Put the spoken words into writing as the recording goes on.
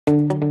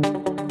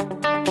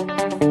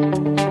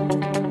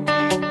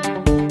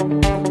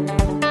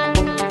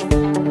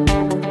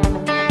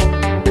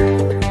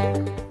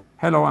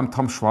Hello, I'm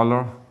Tom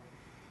Schwaller,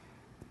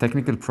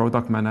 Technical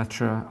Product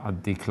Manager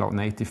at the Cloud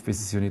Native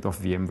Business Unit of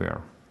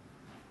VMware.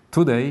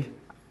 Today,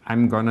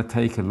 I'm going to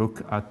take a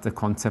look at the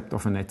concept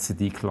of an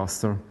etcd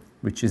cluster,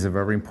 which is a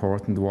very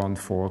important one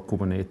for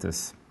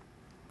Kubernetes.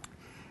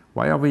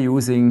 Why are we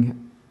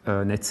using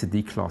an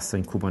etcd cluster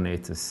in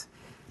Kubernetes?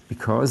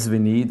 Because we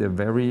need a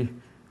very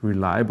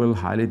reliable,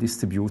 highly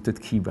distributed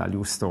key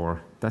value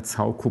store. That's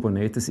how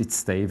Kubernetes is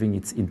saving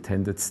its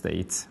intended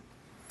states.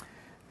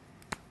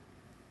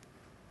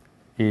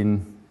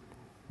 In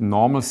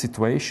normal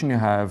situation, you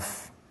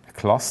have a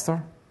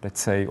cluster,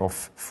 let's say,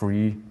 of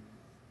 3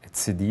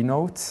 etcd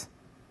nodes,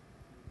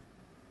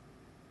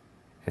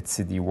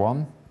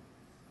 etcd1,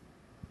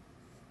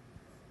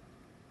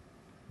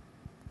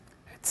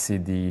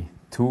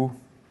 etcd2,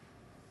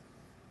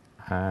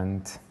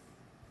 and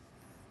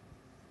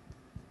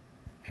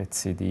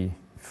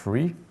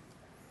etcd3.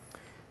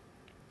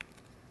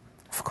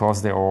 Of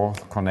course, they're all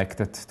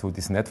connected to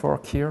this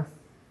network here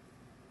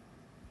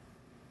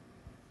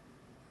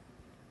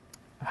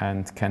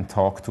and can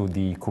talk to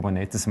the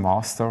Kubernetes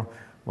master,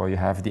 where you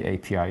have the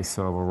API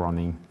server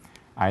running,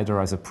 either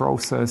as a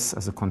process,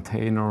 as a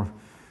container,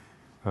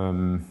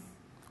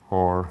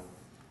 or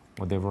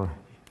whatever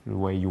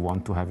way you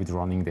want to have it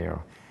running there.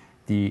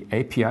 The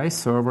API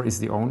server is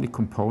the only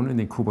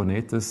component in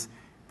Kubernetes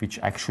which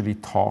actually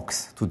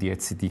talks to the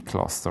etcd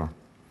cluster.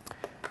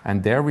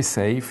 And there we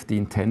save the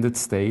intended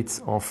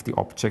states of the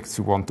objects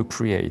you want to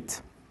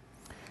create.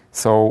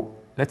 So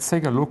let's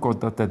take a look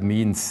at what that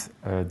means,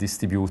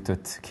 distributed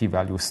key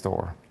value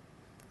store.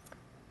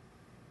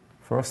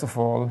 First of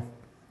all,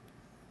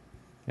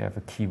 you have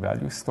a key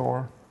value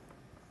store.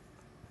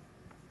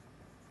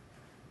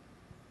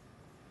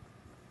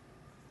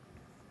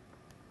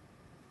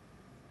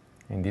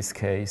 In this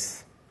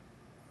case,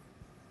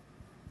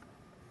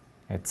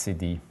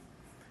 etcd.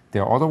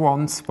 There are other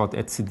ones, but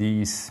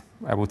etcd is,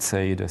 I would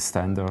say, the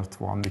standard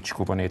one which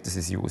Kubernetes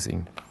is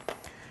using.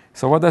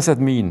 So what does that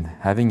mean,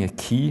 having a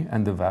key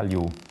and a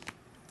value?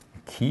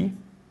 A key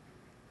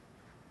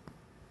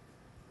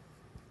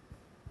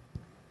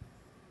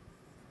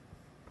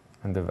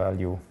and a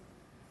value.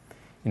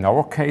 In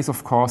our case,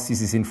 of course,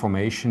 this is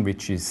information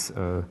which is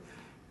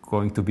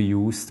going to be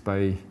used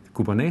by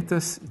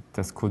Kubernetes.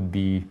 That could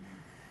be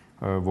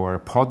where a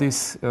pod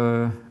is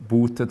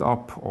booted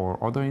up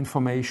or other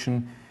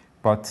information.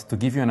 But to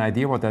give you an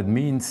idea what that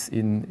means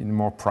in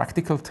more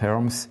practical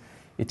terms,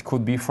 it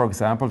could be, for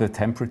example, the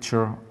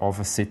temperature of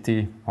a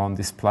city on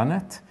this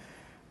planet.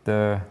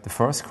 The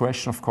first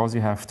question, of course,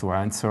 you have to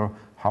answer,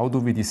 how do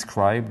we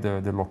describe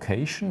the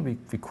location?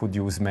 We could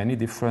use many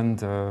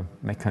different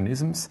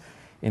mechanisms.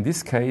 In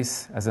this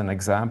case, as an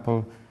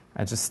example,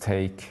 I just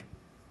take,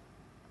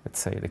 let's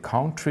say, the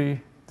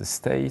country, the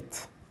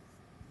state,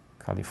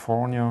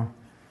 California,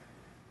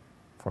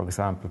 for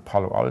example,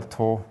 Palo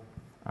Alto,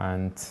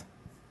 and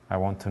I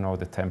want to know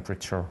the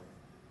temperature.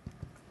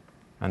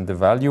 And the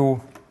value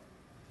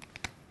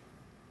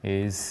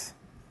is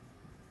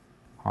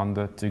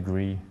 100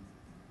 degrees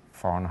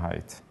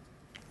Fahrenheit.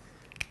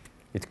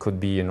 It could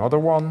be another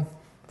one,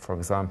 for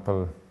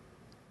example,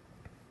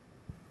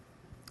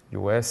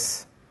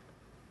 US,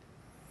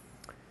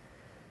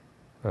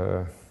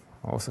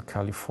 also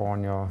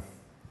California,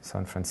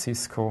 San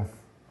Francisco,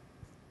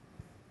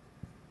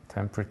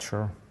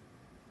 temperature.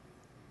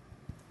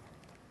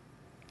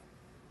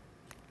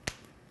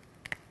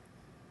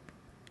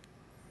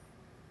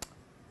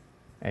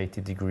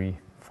 (80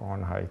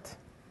 Fahrenheit).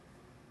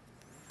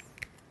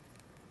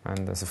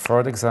 And as a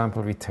third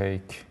example, we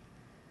take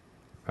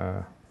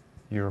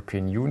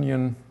European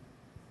Union,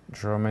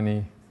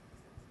 Germany,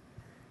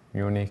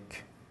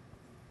 Munich,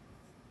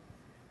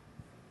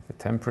 the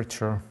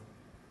temperature,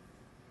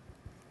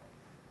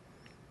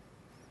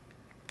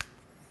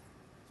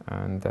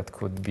 and that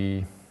could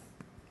be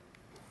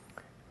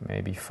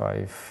maybe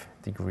 5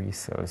 degrees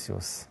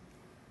Celsius.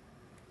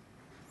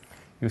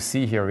 You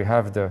see here we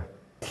have the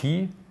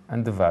key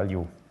and the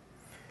value.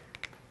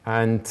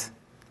 And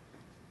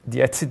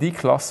the etcd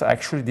cluster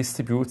actually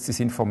distributes this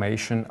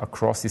information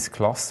across this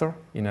cluster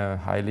in a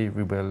highly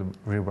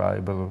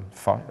reliable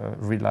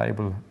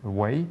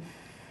way.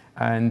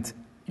 And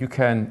you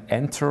can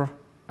enter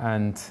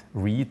and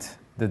read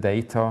the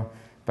data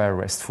by a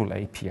RESTful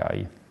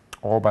API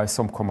or by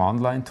some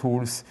command line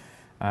tools.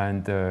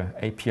 And the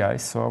API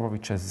server,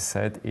 which, as I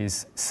said,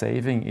 is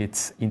saving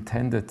its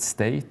intended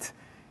state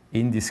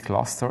in this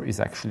cluster, is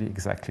actually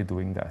exactly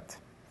doing that.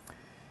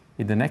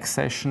 In the next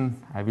session,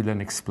 I will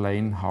then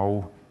explain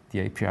how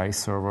the API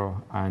server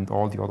and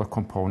all the other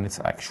components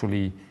are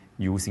actually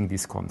using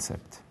this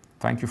concept.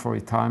 Thank you for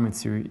your time, and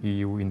see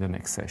you in the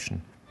next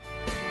session.